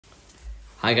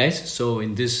Hi guys, so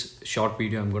in this short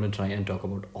video I'm going to try and talk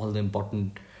about all the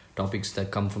important topics that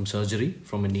come from surgery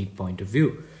from a NEET point of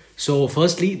view. So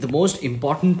firstly, the most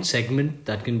important segment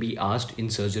that can be asked in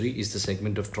surgery is the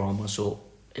segment of trauma. So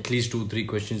at least 2-3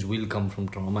 questions will come from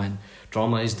trauma, and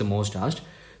trauma is the most asked.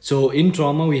 So in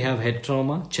trauma we have head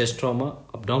trauma, chest trauma,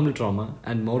 abdominal trauma,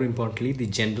 and more importantly the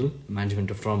general management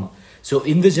of trauma. So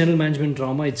in the general management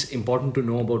trauma, it's important to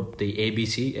know about the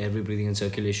ABC, airway, breathing and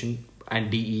circulation, and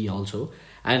DE also,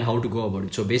 and how to go about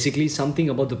it. So basically something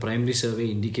about the primary survey,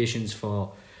 indications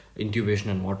for intubation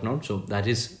and whatnot. So that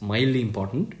is mildly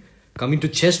important. Coming to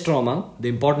chest trauma, the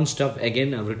important stuff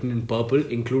again I've written in purple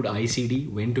include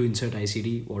ICD, when to insert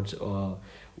ICD,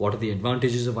 what are the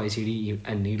advantages of ICD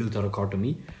and needle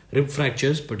thoracotomy. Rib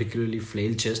fractures, particularly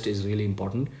flail chest, is really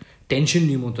important. Tension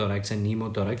pneumothorax and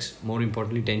pneumothorax, more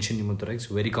importantly tension pneumothorax,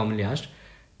 very commonly asked.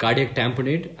 Cardiac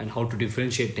tamponade and how to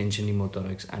differentiate tension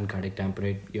pneumothorax and cardiac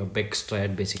tamponade, your Beck's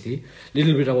triad basically.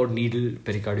 Little bit about needle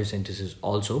pericardiocentesis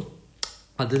also.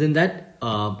 Other than that,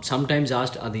 sometimes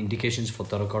asked are the indications for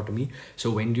thoracotomy.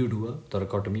 So when do you do a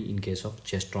thoracotomy in case of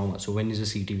chest trauma? So when is a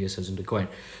CTVS surgeon required?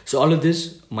 So all of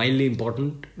this mildly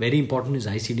important, very important is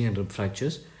ICD and rib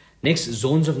fractures. Next,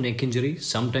 zones of neck injury,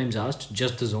 sometimes asked,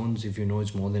 just the zones if you know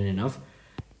it's more than enough.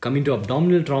 Coming to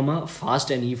abdominal trauma, FAST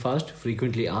and EFAST,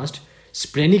 frequently asked.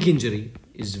 Splenic injury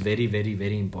is very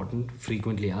important,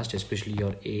 frequently asked, especially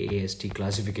your AAST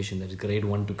classification, that is grade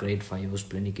 1 to grade 5 of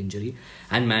splenic injury,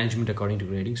 and management according to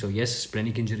grading. So yes,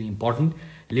 splenic injury important.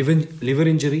 Liver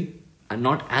injury, and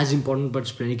not as important, but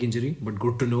splenic injury, but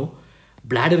good to know.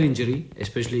 Bladder injury,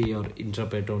 especially your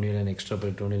intraperitoneal and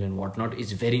extraperitoneal and whatnot,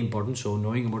 is very important. So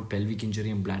knowing about pelvic injury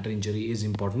and bladder injury is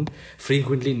important.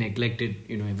 Frequently neglected,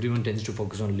 everyone tends to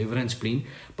focus on liver and spleen,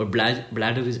 but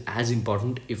bladder is as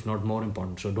important, if not more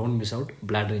important. So don't miss out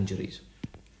bladder injuries.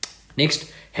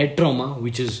 Next, head trauma,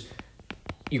 which is,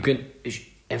 you can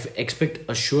expect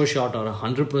a sure shot or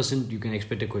 100% you can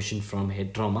expect a question from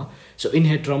head trauma. So in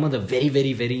head trauma, the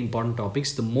very important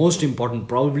topics, the most important,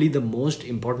 probably the most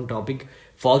important topic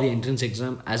for the entrance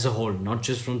exam as a whole, not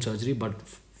just from surgery but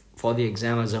for the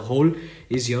exam as a whole,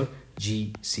 is your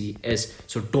GCS.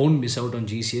 So don't miss out on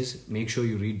GCS. Make sure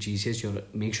you read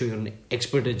GCS. Make sure you're an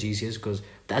expert at GCS, because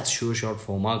that's sure shot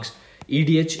 4 marks.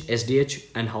 EDH, SDH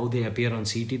and how they appear on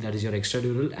CT, that is your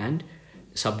extradural and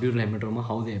subdural hematoma,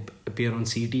 how they appear on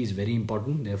CT is very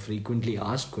important. They are frequently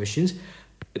asked questions.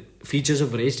 Features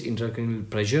of raised intracranial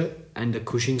pressure and the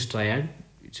Cushing's triad,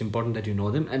 it's important that you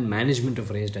know them, and management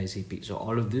of raised ICP. So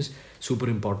all of this super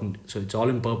important. So it's all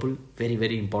in purple,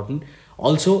 very important.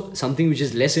 Also something which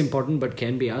is less important but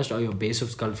can be asked are your base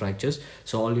of skull fractures.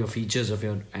 So all your features of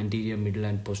your anterior, middle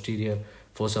and posterior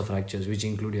fossa fractures, which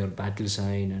include your battle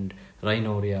sign and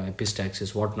rhinorrhea,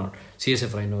 epistaxis, whatnot,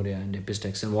 CSF rhinorrhea and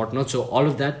epistaxis and whatnot. So all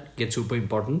of that gets super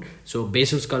important. So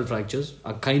base of skull fractures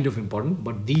are kind of important,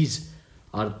 but these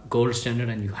are gold standard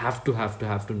and you have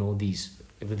to know these.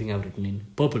 Everything I've written in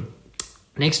purple.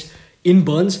 Next, in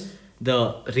burns,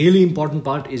 the really important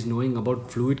part is knowing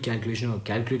about fluid calculation or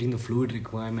calculating the fluid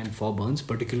requirement for burns,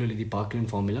 particularly the Parkland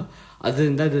formula. Other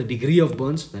than that, the degree of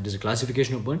burns, that is a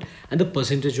classification of burn, and the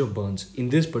percentage of burns. In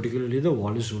this, particularly the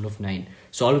Wallace rule of 9.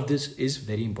 So all of this is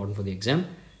very important for the exam.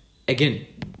 Again,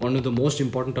 one of the most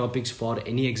important topics for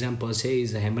any exam per se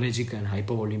is the hemorrhagic and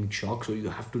hypovolemic shock. So you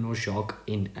have to know shock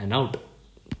in and out.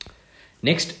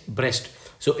 Next, breast.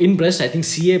 So in breast, I think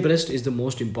CA breast is the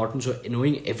most important. So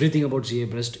knowing everything about CA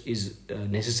breast is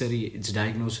necessary. Its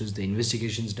diagnosis, the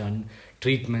investigations done,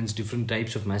 treatments, different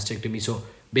types of mastectomy. So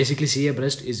basically CA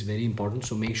breast is very important.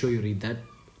 So make sure you read that.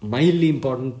 Mildly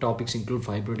important topics include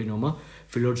fibroadenoma,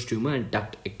 Phyllodes tumor and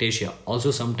duct ectasia.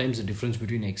 Also sometimes the difference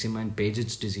between eczema and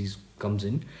Paget's disease comes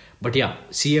in. But yeah,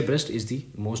 CA breast is the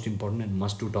most important and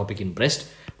must-do topic in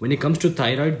breast. When it comes to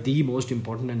thyroid, the most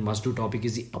important and must-do topic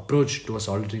is the approach to a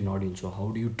solitary nodule. So how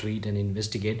do you treat and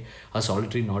investigate a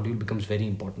solitary nodule becomes very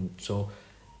important. So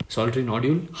solitary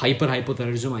nodule,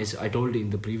 hyperthyroidism, I told in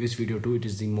the previous video too, it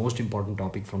is the most important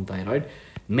topic from thyroid.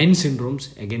 Men's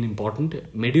syndromes, again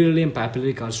important. Medullary and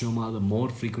papillary carcinoma are the more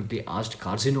frequently asked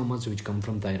carcinomas which come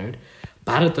from thyroid.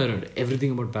 Parathyroid,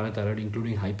 everything about parathyroid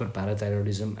including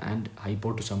hyperparathyroidism and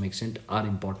hypo to some extent are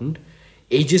important.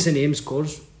 Ages and AIM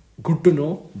scores, good to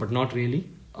know but not really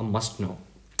a must know.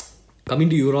 Coming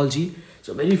to urology,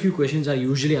 so very few questions are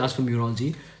usually asked from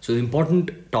urology. So the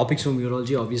important topics from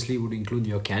urology obviously would include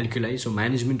your calculi, so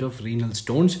management of renal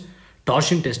stones,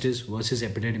 torsion testis versus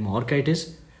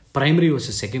epididymoorchitis, primary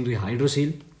versus secondary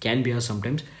hydrocele can be asked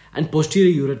sometimes, and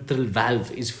posterior urethral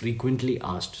valve is frequently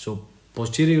asked. So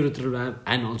posterior urethral valve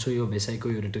and also your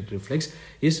vesico-ureteric reflex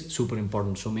is super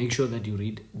important. So make sure that you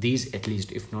read these at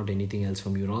least, if not anything else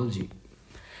from urology.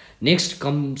 Next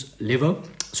comes liver.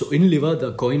 So in liver,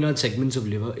 the coinard segments of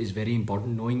liver is very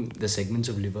important. Knowing the segments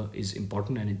of liver is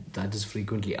important, and that is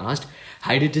frequently asked.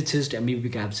 Hydatid cyst,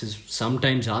 amoebic abscess,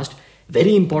 sometimes asked.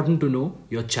 Very important to know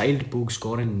your child Pugh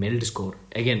score and MELD score.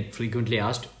 Again, frequently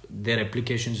asked. Their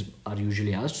applications are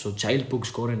usually asked. So child Pugh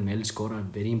score and MELD score are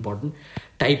very important.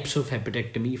 Types of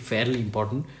hepatectomy, fairly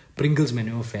important. Pringles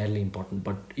maneuver, fairly important.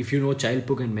 But if you know child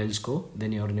Pugh and MELD score,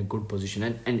 then you're in a good position.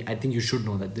 And I think you should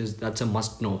know that. That's a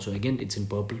must know. So again, it's in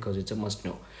purple because it's a must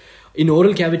know. In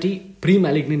oral cavity,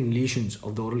 pre-malignant lesions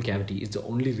of the oral cavity is the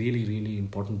only really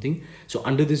important thing. So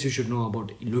under this, you should know about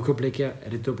leukoplakia,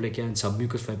 erythroplakia, and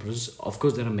submucous fibrosis. Of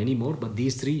course, there are many more, but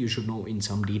these three you should know in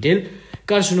some detail.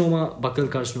 Carcinoma, buccal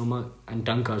carcinoma, and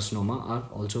tongue carcinoma are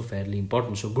also fairly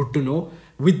important. So good to know.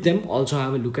 With them, also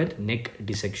have a look at neck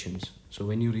dissections. So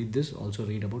when you read this, also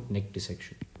read about neck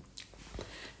dissection.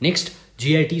 Next,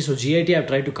 GIT. So GIT, I've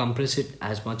tried to compress it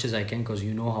as much as I can because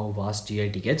you know how vast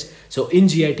GIT gets. So in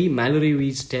GIT, Mallory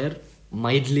Weeds tear,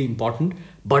 mildly important,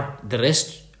 but the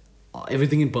rest,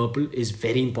 everything in purple is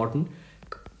very important.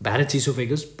 Barrett's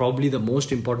esophagus, probably the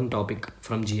most important topic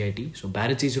from GIT. So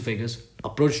Barrett's esophagus,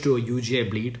 approach to a UGI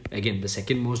bleed, again the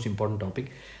second most important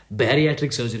topic.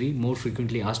 Bariatric surgery, more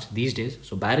frequently asked these days.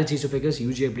 So Barrett's esophagus,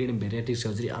 UGI bleed, and bariatric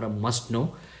surgery are a must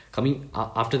know. Coming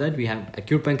after that, we have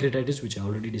acute pancreatitis, which I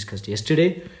already discussed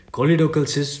yesterday. Choledochal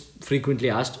cysts, frequently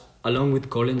asked, along with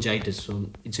cholangitis. So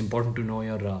it's important to know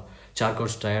your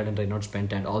Charcot's triad and Raynaud's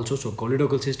pentad also. So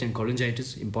choledochal cyst and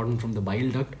cholangitis, important from the bile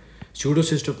duct.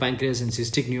 Pseudocyst of pancreas and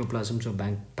cystic neoplasms of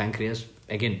pancreas,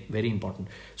 again very important.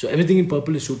 So everything in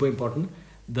purple is super important.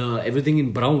 Everything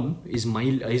in brown is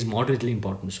moderately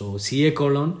important. So CA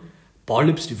colon,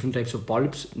 polyps, different types of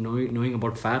polyps, knowing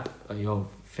about FAP, your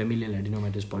familial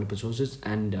adenomatous polyposis,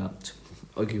 and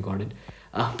okay, you got it.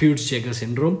 Peutz-Jeghers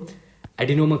syndrome,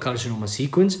 adenoma carcinoma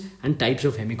sequence, and types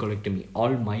of hemicolectomy,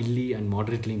 all mildly and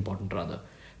moderately important rather.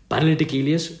 Paralytic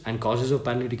ileus and causes of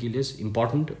paralytic ileus,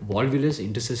 important. Volvulus,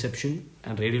 interception,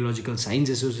 and radiological signs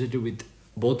associated with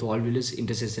both volvulus,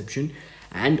 interception,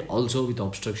 and also with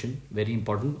obstruction, very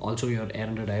important. Also your air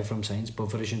under diaphragm signs,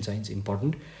 perforation signs,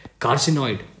 important.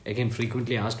 Carcinoid, again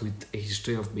frequently asked, with a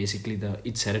history of basically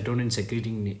its serotonin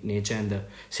secreting nature and the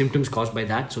symptoms caused by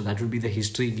that. So that would be the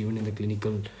history given in the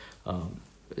clinical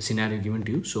scenario given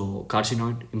to you. So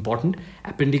carcinoid, important.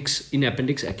 Appendix,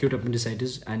 acute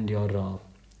appendicitis, and your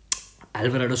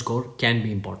Alvarado score can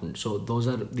be important. So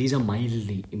these are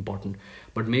mildly important,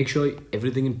 but make sure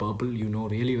everything in purple you know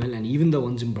really well, and even the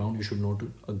ones in brown you should know to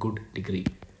a good degree.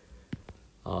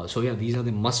 So yeah, these are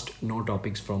the must know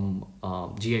topics from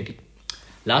GIT.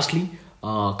 Lastly,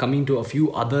 coming to a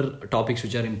few other topics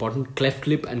which are important: cleft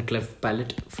lip and cleft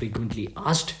palate, frequently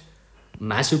asked.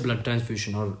 Massive blood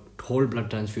transfusion or whole blood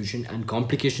transfusion and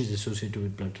complications associated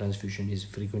with blood transfusion is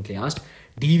frequently asked.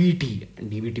 DVT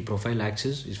and DVT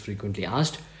prophylaxis is frequently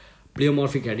asked.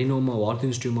 Pleomorphic adenoma,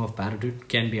 Warthin's tumor of parotid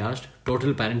can be asked.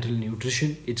 Total parenteral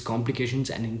nutrition, its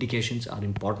complications and indications are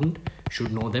important,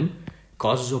 should know them.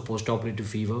 Causes of postoperative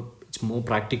fever, it's more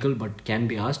practical but can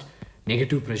be asked.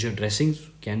 Negative pressure dressings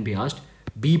can be asked.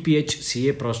 BPH,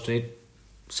 CA prostate,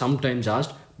 sometimes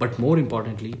asked. But more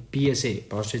importantly, PSA,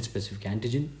 prostate specific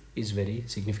antigen, is very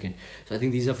significant. So I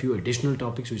think these are a few additional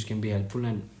topics which can be helpful,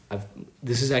 and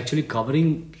this is actually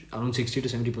covering around 60 to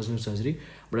 70% of surgery,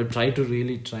 but I've tried to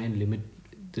really try and limit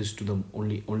this to the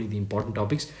only the important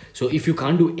topics. So if you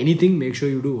can't do anything, make sure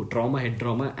you do trauma, head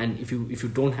trauma, and if you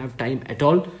don't have time at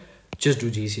all, just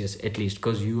do GCS at least,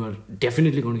 because you are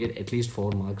definitely going to get at least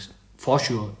 4 marks for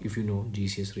sure if you know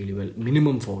GCS really well.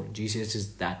 Minimum 4. GCS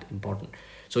is that important.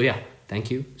 So yeah, thank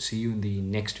you. See you in the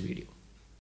next video.